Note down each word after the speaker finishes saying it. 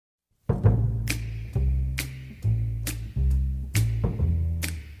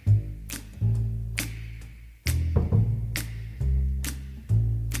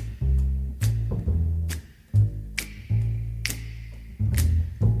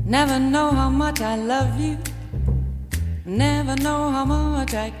Never know how much I love you, never know how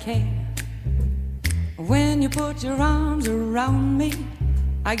much I care. When you put your arms around me,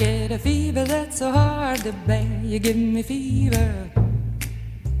 I get a fever that's so hard to bear. You give me fever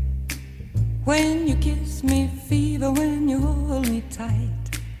when you kiss me, fever when you hold me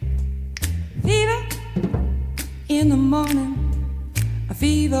tight. Fever in the morning, a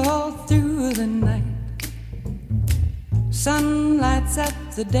fever all through the night. Sun lights up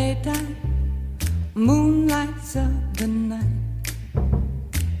the daytime, moon lights up the night.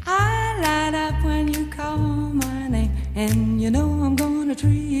 I light up when you call my name, and you know I'm gonna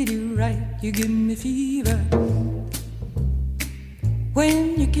treat you right. You give me fever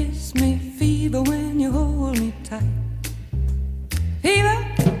when you kiss me, fever when you hold me tight. Fever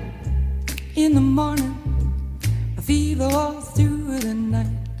in the morning, a fever all through the night.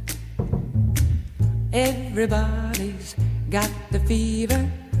 Everybody's got the fever,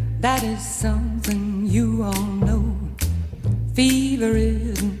 that is something you all know. Fever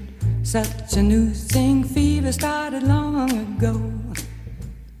isn't such a new thing, fever started long ago.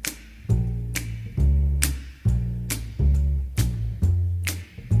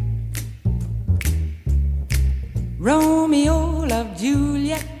 Romeo loved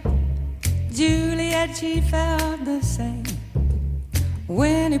Juliet, Juliet, she felt the same.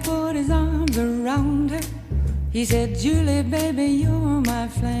 When he put his arms around her, he said, Julie, baby, you're my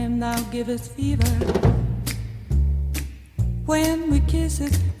flame, now give us fever. When we kiss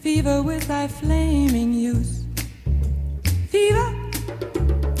it, fever with thy flaming youth. Fever,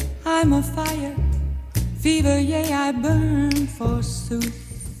 I'm a fire, fever, yea, I burn forsooth.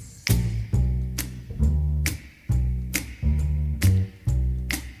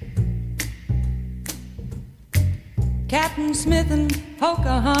 Captain Smith and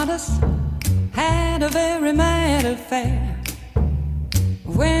Pocahontas had a very mad affair.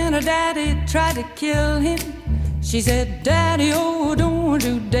 When her daddy tried to kill him, she said, Daddy, oh, don't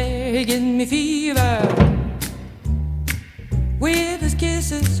you dare give me fever. With his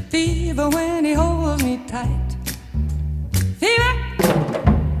kisses, fever when he holds me tight. Fever,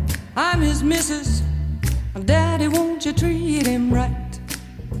 I'm his missus, Daddy, won't you treat him right?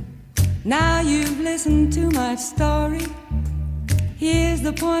 Now you've listened to my story, here's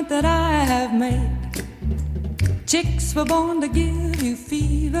the point that I have made. Chicks were born to give you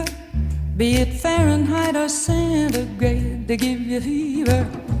fever, be it Fahrenheit or centigrade, they give you fever.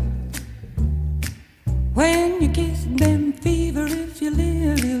 When you kiss them, fever, if you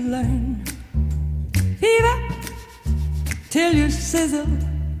live, you learn. Fever, till you sizzle,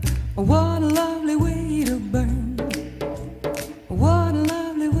 what a lovely way to burn.